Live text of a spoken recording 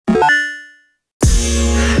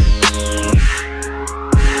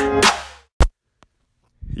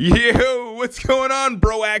Yo, what's going on,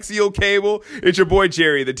 bro? Axial Cable. It's your boy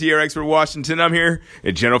Jerry, the TR Expert Washington. I'm here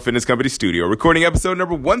at General Fitness Company Studio, recording episode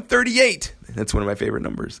number 138. That's one of my favorite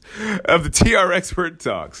numbers of the TR Expert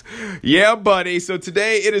Talks. Yeah, buddy. So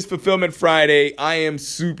today it is Fulfillment Friday. I am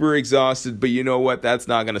super exhausted, but you know what? That's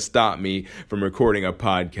not going to stop me from recording a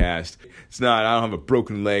podcast. It's not. I don't have a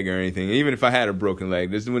broken leg or anything. Even if I had a broken leg,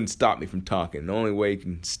 this wouldn't stop me from talking. The only way you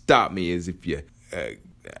can stop me is if you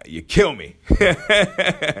kill me.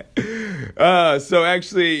 So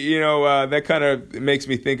actually, that kind of makes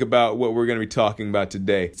me think about what we're going to be talking about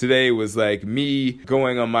today. Today was like me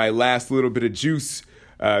going on my last little bit of juice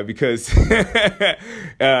because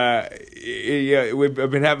I've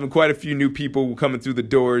been having quite a few new people coming through the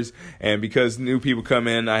doors, and because new people come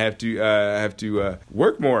in, I have to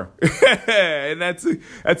work more, and that's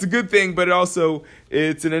a good thing. But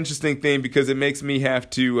it's an interesting thing because it makes me have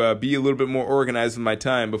to be a little bit more organized with my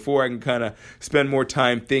time before I can kind of spend more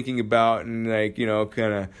time thinking about and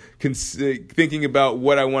thinking about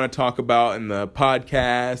what I want to talk about in the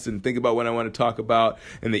podcast and think about what I want to talk about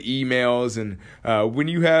in the emails. And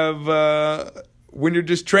when you're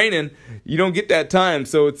just training, you don't get that time.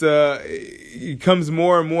 So it becomes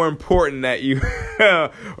more and more important that you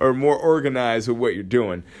are more organized with what you're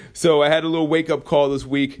doing. So I had a little wake-up call this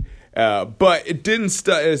week. But it didn't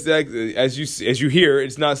stop, as you hear,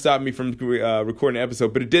 it's not stopping me from recording an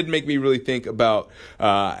episode, but it did make me really think about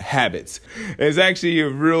habits. It's actually a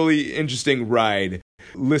really interesting ride.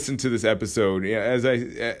 Listen to this episode. As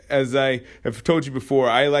I have told you before,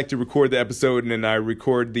 I like to record the episode and then I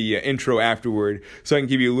record the intro afterward, so I can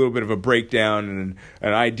give you a little bit of a breakdown and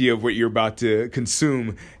an idea of what you're about to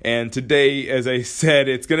consume. And today, as I said,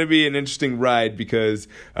 it's going to be an interesting ride because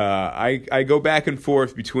I go back and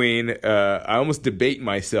forth between I almost debate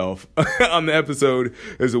myself on the episode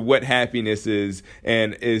as to what happiness is,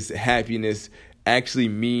 and is happiness actually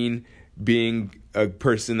mean being a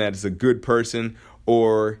person that is a good person,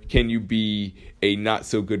 or can you be a not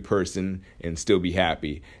so good person and still be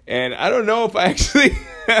happy? And I don't know if I actually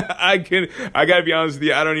I gotta be honest with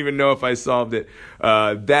you, I don't even know if I solved it,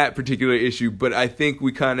 that particular issue. But I think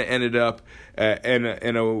we kind of ended up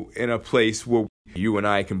in a place where you and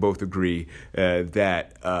I can both agree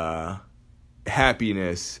that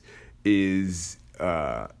happiness is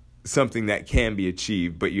something that can be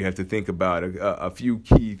achieved, but you have to think about a few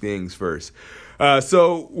key things first.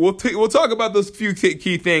 So we'll talk about those few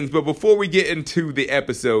key things. But before we get into the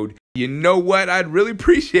episode, you know what? I'd really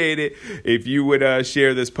appreciate it if you would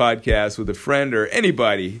share this podcast with a friend or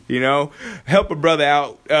anybody. Help a brother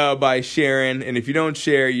out by sharing. And if you don't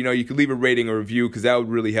share, you can leave a rating or review, because that would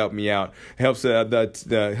really help me out. It helps helps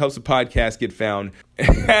the podcast get found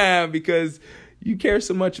because you care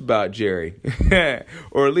so much about Jerry,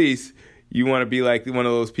 or at least you want to be like one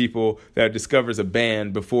of those people that discovers a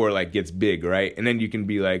band before it gets big, right? And then you can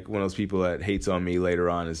be like one of those people that hates on me later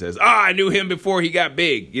on and says, I knew him before he got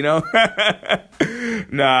big, Nah,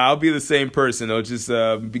 I'll be the same person. It'll just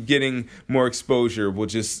be getting more exposure will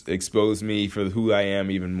just expose me for who I am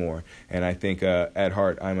even more. And I think at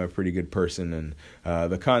heart, I'm a pretty good person. And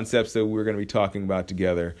the concepts that we're going to be talking about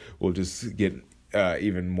together will just get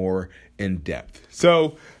even more in depth.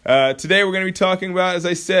 So today we're going to be talking about, as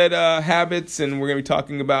I said, habits, and we're going to be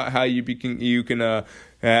talking about how you can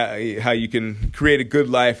create a good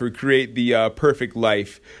life, or create the perfect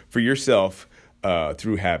life for yourself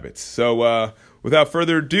through habits. So without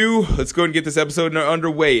further ado, let's go and get this episode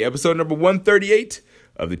underway. Episode number 138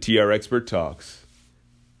 of the TR Expert Talks: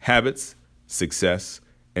 Habits, Success,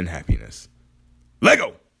 and Happiness.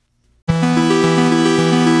 Lego.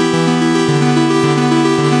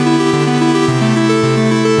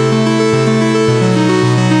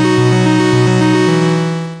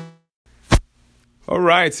 All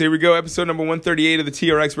right, so here we go, episode number 138 of the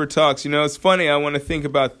TR Expert Talks. It's funny, I've been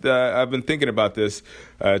thinking about this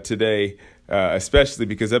today, especially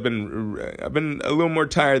because I've been a little more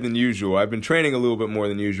tired than usual. I've been training a little bit more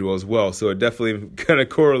than usual as well, so it definitely kind of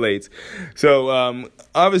correlates. So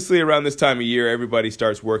obviously around this time of year, everybody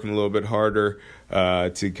starts working a little bit harder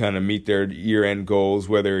to kind of meet their year-end goals,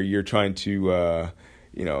 whether you're trying to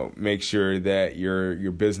make sure that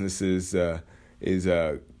your business is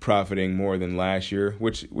profiting more than last year,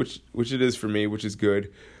 which it is for me, which is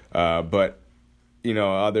good. But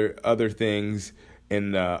other things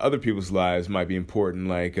in other people's lives might be important,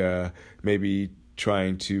 like maybe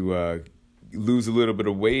trying to lose a little bit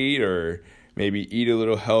of weight, or maybe eat a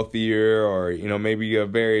little healthier, or maybe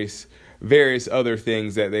various other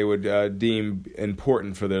things that they would deem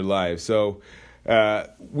important for their lives. So a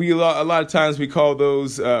lot of times we call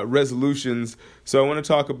those resolutions. So I want to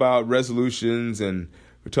talk about resolutions and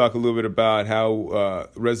We talk a little bit about how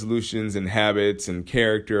resolutions and habits and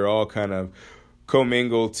character all kind of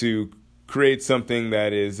commingle to create something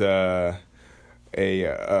that is a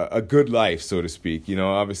good life, so to speak.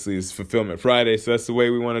 Obviously it's Fulfillment Friday, so that's the way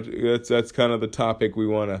we want to. That's kind of the topic we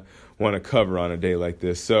want to cover on a day like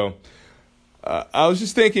this. So I was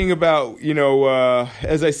just thinking about,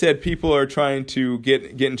 as I said, people are trying to get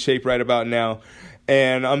in shape right about now,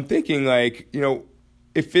 and I'm thinking like,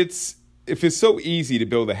 if it's so easy to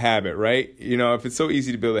build a habit, right? If it's so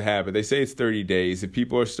easy to build a habit, they say it's 30 days. If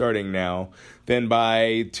people are starting now, then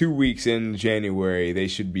by 2 weeks in January, they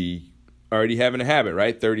should be already having a habit,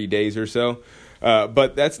 right? 30 days or so.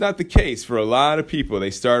 But that's not the case for a lot of people.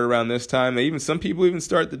 They start around this time. Some people even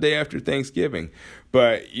start the day after Thanksgiving.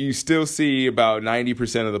 But you still see about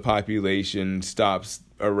 90% of the population stops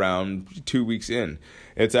around 2 weeks in.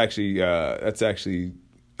 That's actually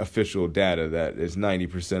official data, that is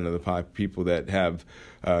 90% of the people that have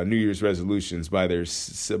New Year's resolutions by the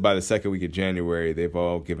second week of January, they've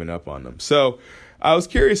all given up on them. So I was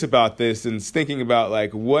curious about this and thinking about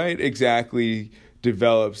like what exactly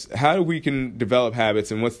how we can develop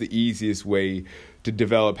habits, and what's the easiest way to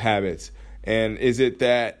develop habits. And is it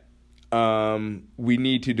that we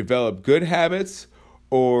need to develop good habits,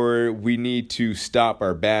 or we need to stop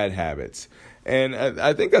our bad habits? And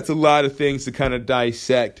I think that's a lot of things to kind of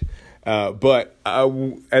dissect. But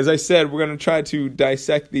as I said, we're going to try to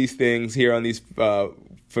dissect these things here on these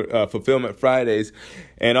Fulfillment Fridays.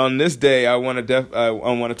 And on this day, I want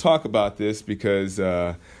to talk about this because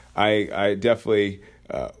I definitely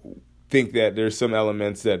think that there's some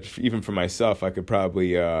elements that even for myself I could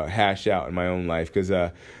probably hash out in my own life, because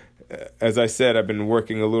as I said, I've been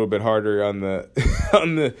working a little bit harder on the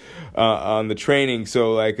on the training.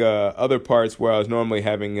 So like other parts where I was normally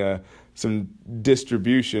having some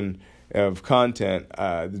distribution of content,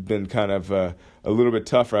 it's been kind of a little bit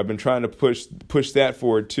tougher. I've been trying to push that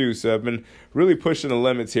forward too. So I've been really pushing the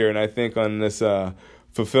limits here, and I think on this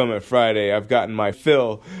Fulfillment Friday, I've gotten my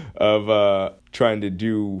fill of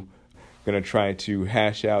going to try to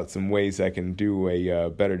hash out some ways I can do a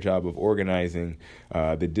better job of organizing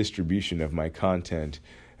the distribution of my content,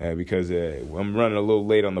 because I'm running a little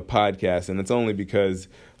late on the podcast, and it's only because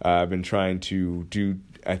I've been trying to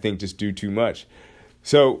do too much.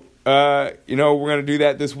 So, we're going to do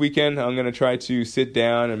that this weekend. I'm going to try to sit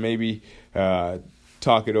down and maybe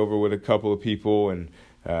talk it over with a couple of people and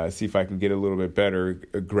see if I can get a little bit better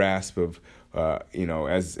grasp of,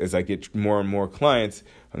 as I get more and more clients,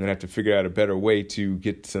 I'm going to have to figure out a better way to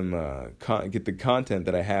get get the content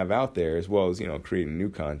that I have out there, as well as, creating new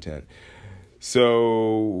content.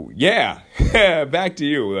 So, yeah, back to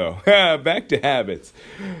you, though. Back to habits.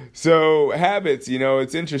 So, habits,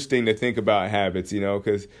 it's interesting to think about habits,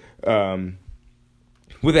 because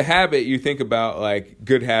with a habit, you think about, like,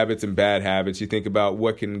 good habits and bad habits. You think about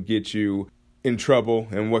what can get you in trouble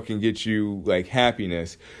and what can get you, like,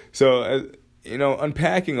 happiness. So,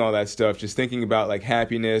 unpacking all that stuff, just thinking about, like,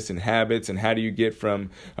 happiness and habits, and how do you get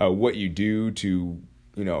from what you do to,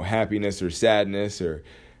 happiness or sadness, or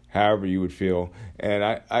however you would feel. And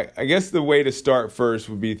I guess the way to start first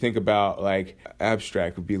would be think about, like,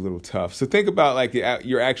 abstract would be a little tough. So think about, like,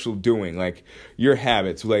 your actual doing, like your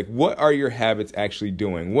habits. Like, what are your habits actually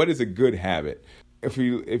doing? What is a good habit? If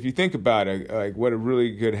you think about it, like what a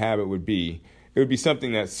really good habit would be, it would be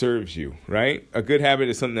something that serves you, right? A good habit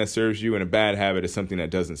is something that serves you, and a bad habit is something that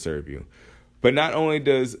doesn't serve you. But not only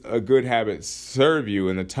does a good habit serve you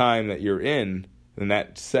in the time that you're in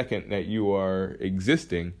that second that you are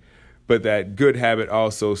existing, but that good habit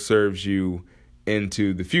also serves you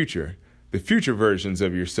into the future. The future versions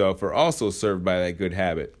of yourself are also served by that good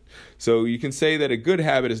habit. So you can say that a good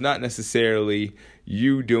habit is not necessarily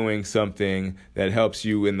you doing something that helps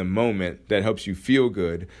you in the moment, that helps you feel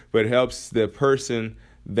good, but it helps the person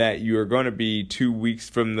that you are going to be 2 weeks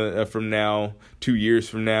from now, 2 years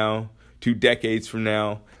from now, 2 decades from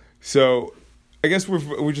now. So I guess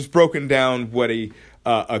we're just broken down what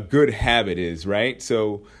a good habit is, right?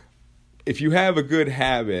 So if you have a good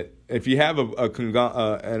habit, if you have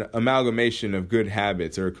an amalgamation of good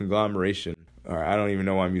habits, or a conglomeration, or I don't even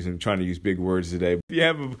know why I'm trying to use big words today. If you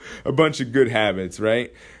have a bunch of good habits,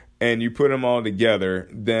 right, and you put them all together,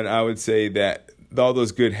 then I would say that all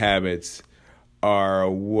those good habits are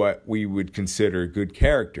what we would consider good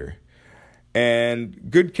character. And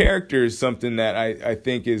good character is something that I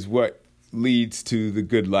think is what leads to the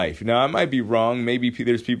good life. Now, I might be wrong. Maybe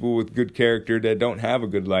there's people with good character that don't have a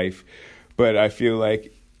good life. But I feel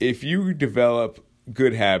like if you develop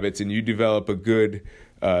good habits and you develop a good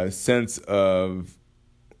sense of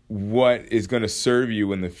what is going to serve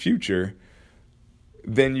you in the future,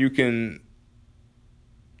 then you can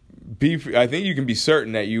I think you can be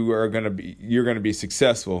certain that you're going to be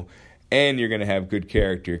successful, and you're going to have good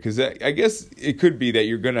character. Because I guess it could be that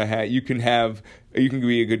you can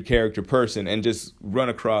be a good character person and just run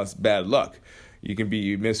across bad luck. You can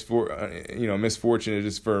be misfortunate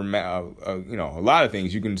just for a lot of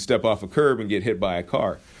things. You can step off a curb and get hit by a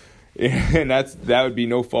car, and that would be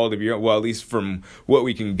no fault of your own. Well, at least from what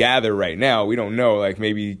we can gather right now, we don't know. Like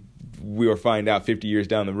maybe we'll find out 50 years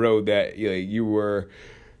down the road that you were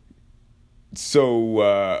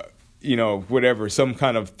so whatever, some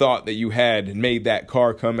kind of thought that you had made that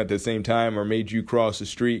car come at the same time or made you cross the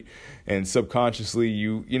street, and subconsciously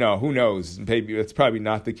who knows? Maybe that's probably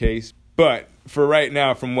not the case. But for right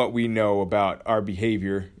now, from what we know about our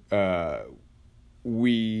behavior,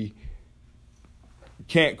 we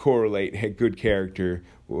can't correlate good character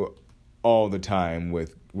all the time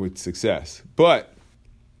with success. But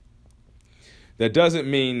that doesn't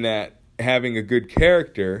mean that having a good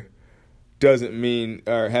character doesn't mean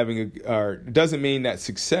that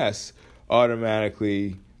success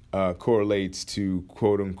automatically correlates to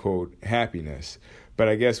quote unquote happiness. But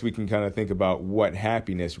I guess we can kind of think about what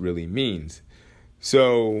happiness really means.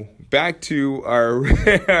 So back to our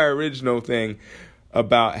original thing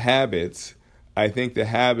about habits. I think the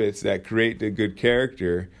habits that create the good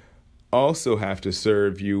character also have to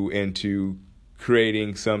serve you into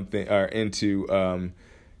creating something, or into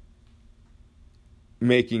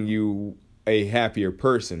making you a happier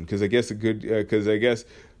person. Because I guess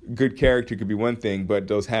good character could be one thing, but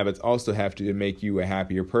those habits also have to make you a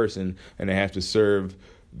happier person, and they have to serve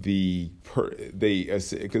because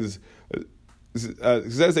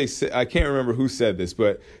as they say, I can't remember who said this,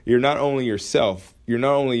 but you're not only yourself, you're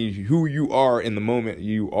not only who you are in the moment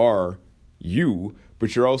you are you,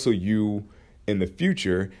 but you're also you in the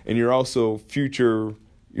future, and you're also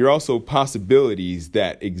possibilities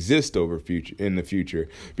that exist in the future,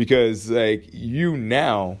 because like you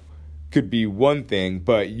now could be one thing,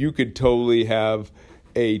 but you could totally have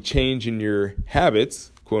a change in your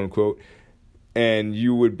habits, quote unquote, and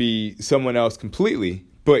you would be someone else completely,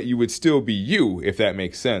 but you would still be you, if that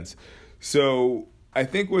makes sense. So I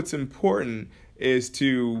think what's important is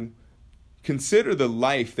to consider the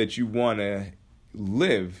life that you want to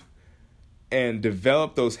live and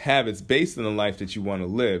develop those habits based on the life that you want to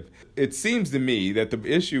live. It seems to me that the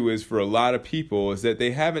issue is for a lot of people is that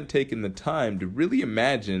they haven't taken the time to really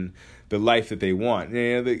imagine the life that they want.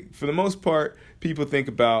 For the most part, people think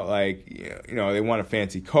about they want a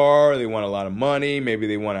fancy car, they want a lot of money, maybe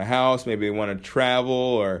they want a house, maybe they want to travel,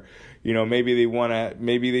 or I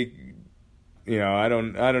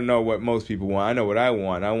don't know what most people want. I know what I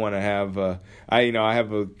want. I want to have I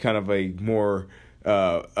have a kind of a more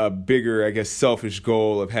a bigger, I guess, selfish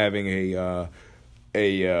goal of having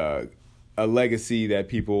a legacy that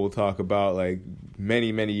people will talk about like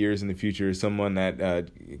many, many years in the future. Someone that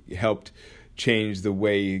helped change the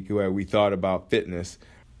way we thought about fitness.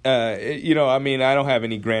 I don't have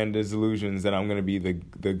any grand illusions that I'm going to be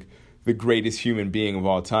the greatest human being of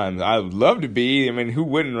all time. I would love to be. I mean, who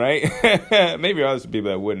wouldn't, right? Maybe other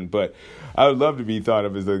people that wouldn't, but I would love to be thought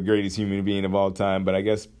of as the greatest human being of all time. But I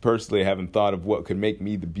guess personally, I haven't thought of what could make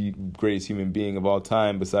me the greatest human being of all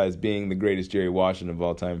time besides being the greatest Jerry Washington of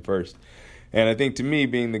all time first. And I think to me,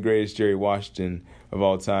 being the greatest Jerry Washington of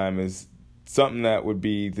all time is something that would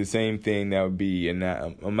be the same thing that would be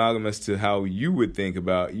amalgamous to how you would think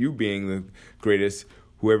about you being the greatest,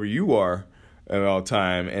 whoever you are, of all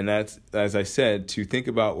time. And that's, as I said, to think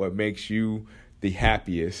about what makes you the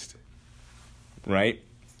happiest, right?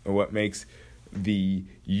 Or what makes the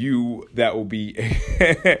you that will be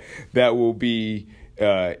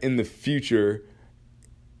in the future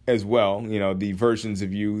as well. The versions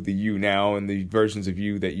of you, the you now, and the versions of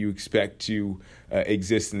you that you expect to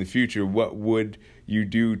exist in the future. What would you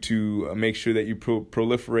do to make sure that you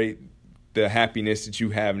proliferate the happiness that you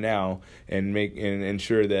have now, and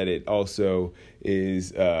ensure that it also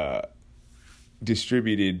is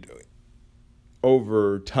distributed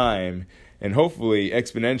over time, and hopefully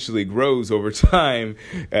exponentially grows over time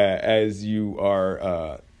as you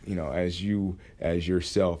are, as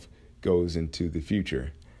yourself goes into the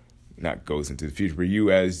future. Not goes into the future, but you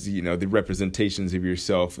as, the representations of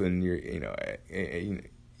yourself, and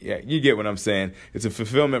yeah, you get what I'm saying. It's a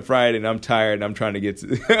fulfillment Friday, and I'm tired, and I'm trying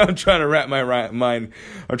to wrap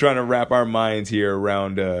our minds here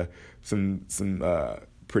around some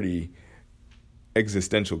pretty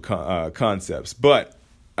existential concepts. But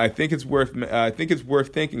I think it's worth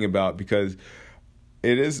thinking about, because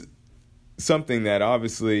it is something that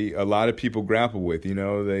obviously a lot of people grapple with. They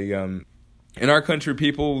in our country,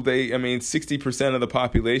 60% of the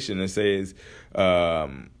population, they say, is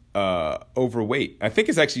overweight. I think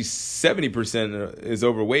it's actually 70% is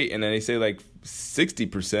overweight, and then they say like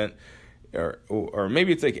 60%, or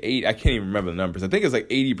maybe it's like 8. I can't even remember the numbers. I think it's like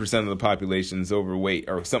 80% of the population is overweight,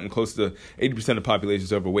 or something close to 80% of the population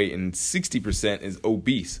is overweight, and 60% is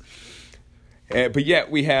obese. But yet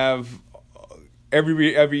we have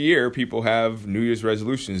every year people have New Year's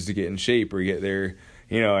resolutions to get in shape or get their,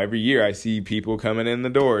 every year I see people coming in the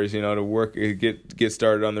doors, to work, get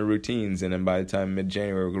started on their routines. And then by the time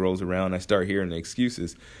mid-January rolls around, I start hearing the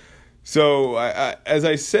excuses. So I as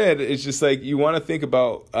I said, it's just like you want to think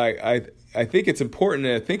about, I think it's important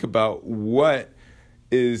to think about what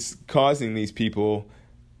is causing these people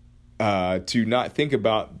to not think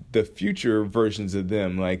about the future versions of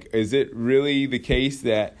them. Like, is it really the case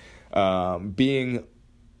that being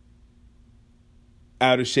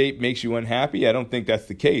out of shape makes you unhappy? I don't think that's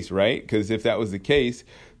the case, right? Because if that was the case,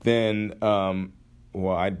 then I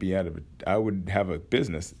would have a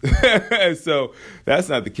business. So that's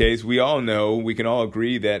not the case. We all know, we can all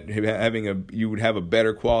agree that you would have a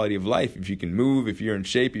better quality of life if you can move, if you're in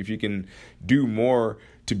shape, if you can do more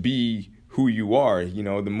to be who you are.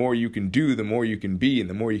 The more you can do, the more you can be, and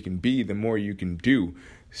the more you can be, the more you can do.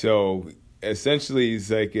 So essentially,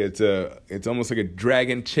 it's almost like a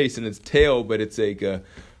dragon chasing its tail, but it's like a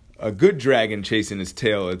good dragon chasing its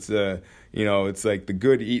tail. It's it's like the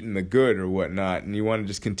good eating the good or whatnot, and you want to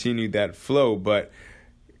just continue that flow. But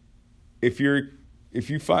if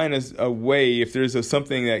you find a way, if there's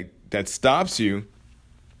something that stops you,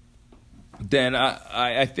 then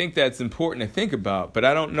I think that's important to think about. But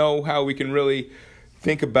I don't know how we can really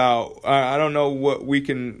think about. I don't know what we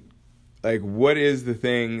can. Like, what is the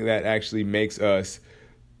thing that actually makes us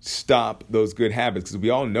stop those good habits? Because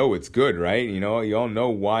we all know it's good, right? You all know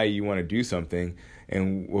why you want to do something.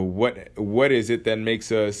 And what is it that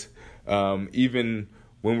makes us, even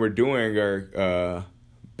when we're doing our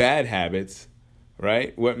bad habits,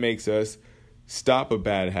 right? What makes us stop a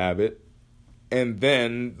bad habit? And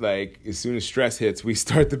then, like, as soon as stress hits, we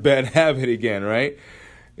start the bad habit again, right?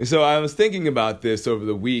 And so I was thinking about this over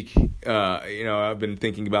the week. I've been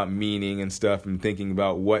thinking about meaning and stuff, and thinking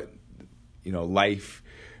about what, life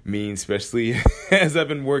means, especially as I've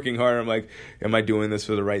been working hard. I'm like, am I doing this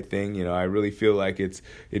for the right thing? I really feel like it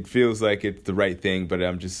feels like it's the right thing, but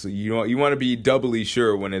I'm just, you want to be doubly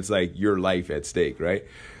sure when it's like your life at stake, right?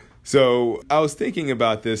 So I was thinking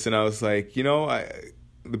about this, and I was like,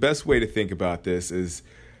 the best way to think about this is,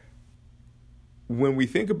 when we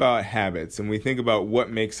think about habits and we think about what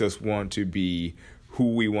makes us want to be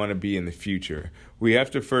who we want to be in the future, we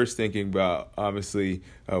have to first think about, obviously,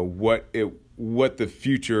 what the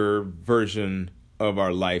future version of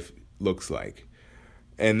our life looks like.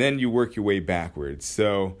 And then you work your way backwards.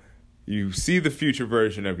 So you see the future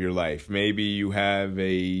version of your life. Maybe you have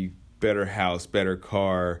a better house, better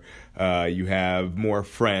car, you have more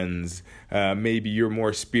friends, maybe you're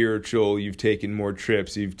more spiritual, you've taken more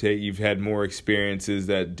trips, you've had more experiences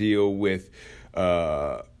that deal with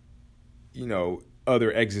other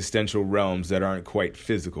existential realms that aren't quite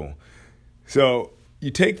physical. So you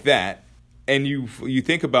take that and you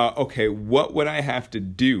think about, okay, what would I have to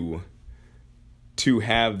do to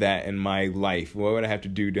have that in my life? What would I have to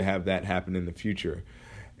do to have that happen in the future?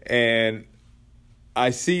 And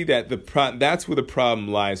I see that that's where the problem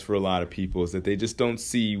lies for a lot of people, is that they just don't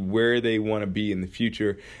see where they want to be in the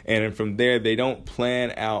future. And from there, they don't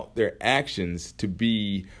plan out their actions to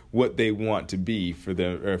be what they want to be for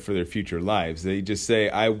their future lives. They just say,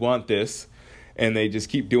 I want this, and they just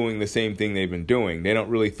keep doing the same thing they've been doing. They don't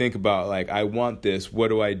really think about, like, I want this. What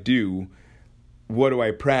do I do? What do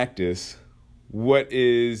I practice? What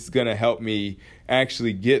is going to help me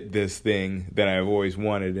actually get this thing that I've always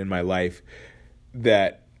wanted in my life,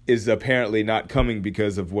 that is apparently not coming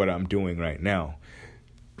because of what I'm doing right now?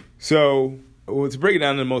 So, to break it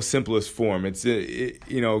down in the most simplest form, because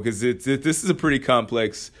this is a pretty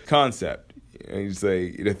complex concept. You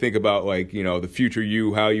say, to think about, like, the future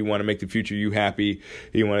you, how you want to make the future you happy.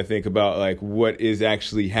 You want to think about, like, what is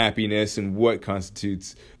actually happiness and what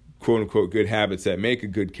constitutes quote unquote good habits that make a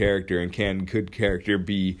good character, and can good character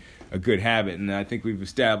be a good habit? And I think we've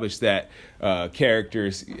established that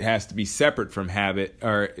characters has to be separate from habit,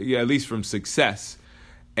 or at least from success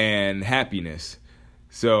and happiness.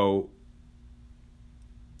 So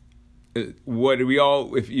what do we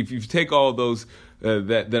all, if you take all those,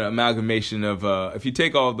 that amalgamation of, if you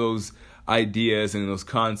take all those ideas and those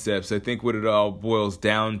concepts, I think what it all boils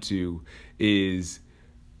down to is,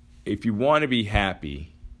 if you want to be happy,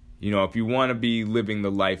 if you want to be living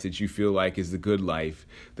the life that you feel like is the good life,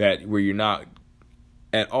 that where you're not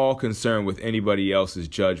at all concerned with anybody else's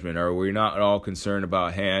judgment, or we're not at all concerned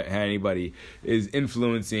about how anybody is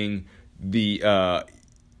influencing the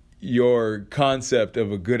your concept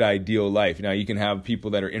of a good ideal life. Now, you can have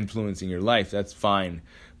people that are influencing your life, that's fine,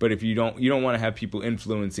 but if you don't want to have people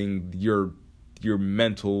influencing your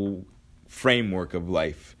mental framework of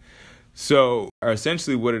life. So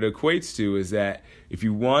essentially what it equates to is that if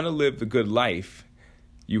you want to live the good life,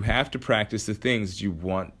 you have to practice the things that you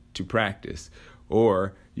want to practice,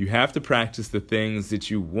 or you have to practice the things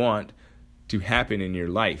that you want to happen in your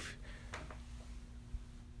life.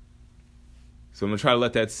 So I'm going to try to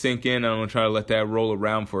let that sink in, and I'm going to try to let that roll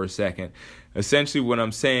around for a second. Essentially what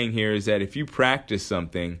I'm saying here is that if you practice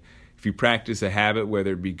something, if you practice a habit,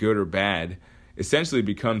 whether it be good or bad, essentially it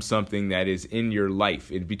becomes something that is in your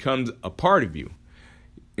life. It becomes a part of you.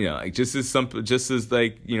 You know, like just as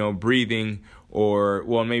like, you know, breathing, or,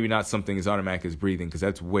 well, maybe not something as automatic as breathing, because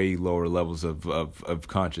that's way lower levels of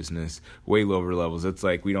consciousness, way lower levels. It's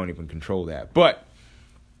like we don't even control that. But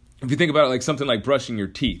if you think about it, like something like brushing your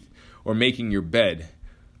teeth, or making your bed,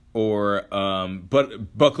 or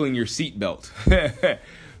buckling your seatbelt,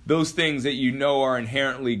 those things that you know are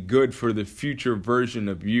inherently good for the future version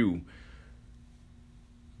of you,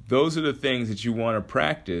 those are the things that you want to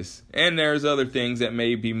practice. And there's other things that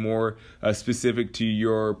may be more specific to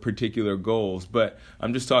your particular goals. But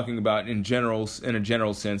I'm just talking about in a general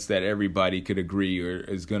sense that everybody could agree or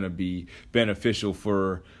is going to be beneficial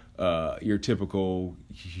for your typical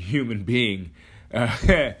human being.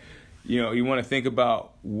 You know, you want to think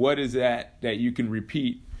about what is that you can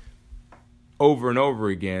repeat over and over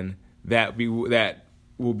again that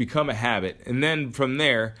will become a habit. And then from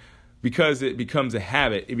there, because it becomes a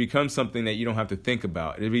habit, it becomes something that you don't have to think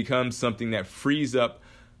about. It becomes something that frees up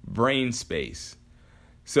brain space.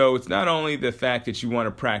 So it's not only the fact that you want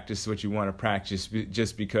to practice what you want to practice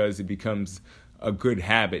just because it becomes a good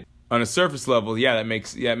habit. On a surface level, that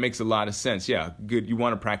makes a lot of sense. Yeah, good. You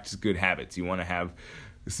want to practice good habits. You want to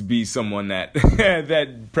be someone that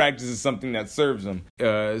that practices something that serves them.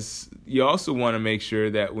 You also want to make sure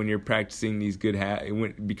that when you're practicing these good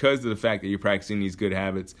because of the fact that you're practicing these good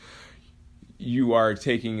habits, you're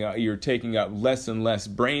taking up less and less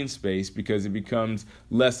brain space, because it becomes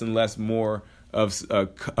less and less more of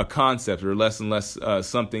a concept, or less and less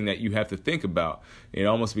something that you have to think about. It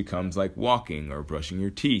almost becomes like walking or brushing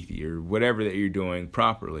your teeth or whatever that you're doing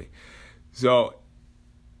properly. So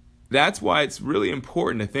that's why it's really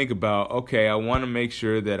important to think about, okay, I want to make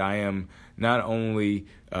sure that I am not only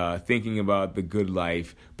thinking about the good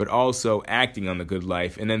life, but also acting on the good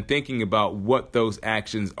life, and then thinking about what those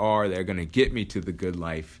actions are that are going to get me to the good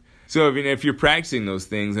life. So if you're practicing those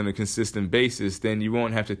things on a consistent basis, then you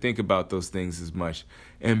won't have to think about those things as much.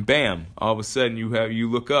 And bam, all of a sudden you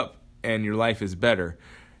look up and your life is better.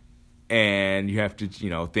 And you have to,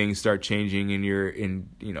 things start changing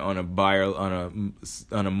on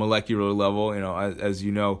a molecular level. As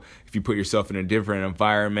you know, if you put yourself in a different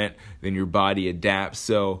environment, then your body adapts.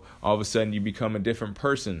 So all of a sudden you become a different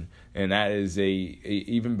person, and that is a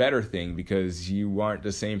even better thing, because you aren't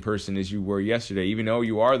the same person as you were yesterday. Even though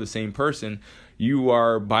you are the same person, you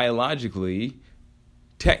are biologically,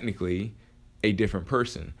 technically, a different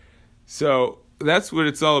person. So that's what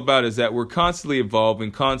it's all about, is that we're constantly evolving,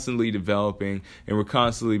 constantly developing, and we're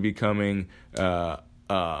constantly becoming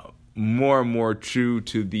more and more true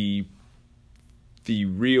to the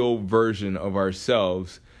real version of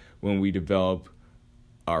ourselves when we develop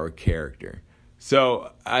our character.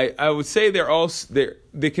 So I would say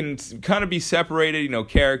they can kind of be separated,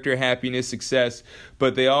 character, happiness, success,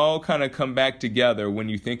 but they all kind of come back together when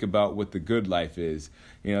you think about what the good life is.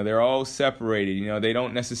 They're all separated. They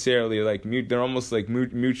don't necessarily they're almost like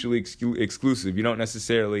mutually exclusive. You don't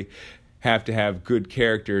necessarily have to have good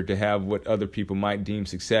character to have what other people might deem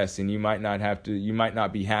success, and you might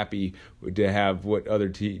not be happy to have what other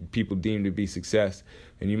people deem to be success,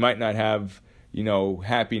 and you might not have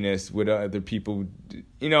happiness with other people.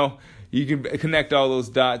 You can connect all those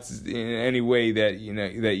dots in any way that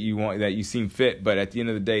that you want, that you seem fit, but at the end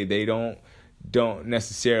of the day, they're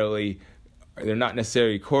not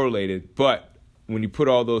necessarily correlated. But when you put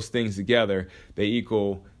all those things together, they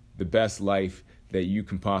equal the best life that you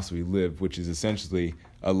can possibly live, which is essentially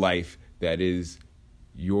a life that is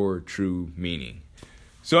your true meaning.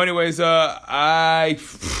 So anyways, I've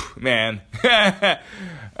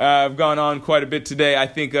gone on quite a bit today. I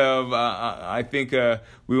think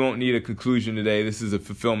we won't need a conclusion today. This is a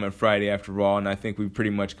Fulfillment Friday after all, and I think we've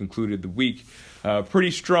pretty much concluded the week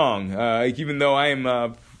pretty strong. Even though I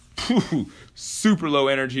am super low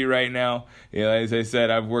energy right now. As I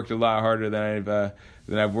said, I've worked a lot harder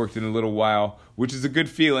than I've worked in a little while, which is a good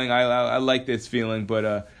feeling. I like this feeling,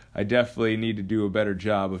 but I definitely need to do a better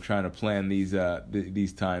job of trying to plan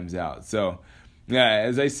these times out. So, yeah,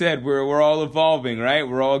 as I said, we're all evolving, right?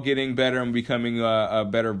 We're all getting better and becoming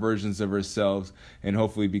better versions of ourselves, and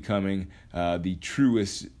hopefully becoming the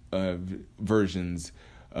truest versions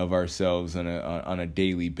of ourselves on a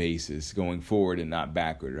daily basis, going forward and not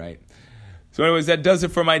backward, right? So anyways, that does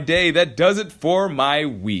it for my day. That does it for my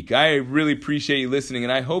week. I really appreciate you listening,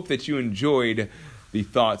 and I hope that you enjoyed the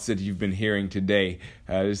thoughts that you've been hearing today.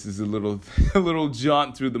 This is a little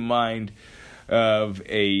jaunt through the mind of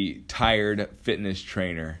a tired fitness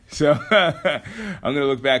trainer. So I'm going to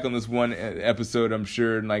look back on this one episode, I'm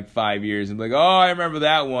sure, in like 5 years and be like, oh, I remember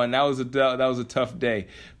that one. That was a tough day.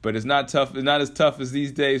 But it's not as tough as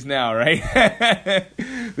these days now, right?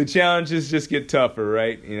 The challenges just get tougher,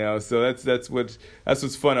 right? You know, so that's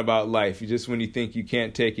what's fun about life. When you think you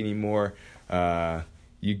can't take any more,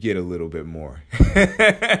 you get a little bit more.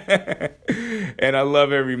 And I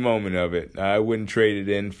love every moment of it. I wouldn't trade it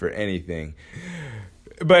in for anything.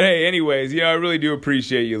 But hey, anyways, I really do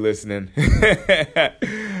appreciate you listening.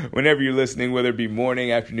 Whenever you're listening, whether it be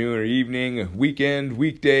morning, afternoon, or evening, weekend,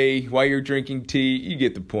 weekday, while you're drinking tea, you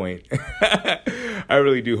get the point. I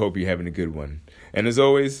really do hope you're having a good one. And as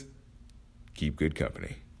always, keep good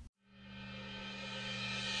company.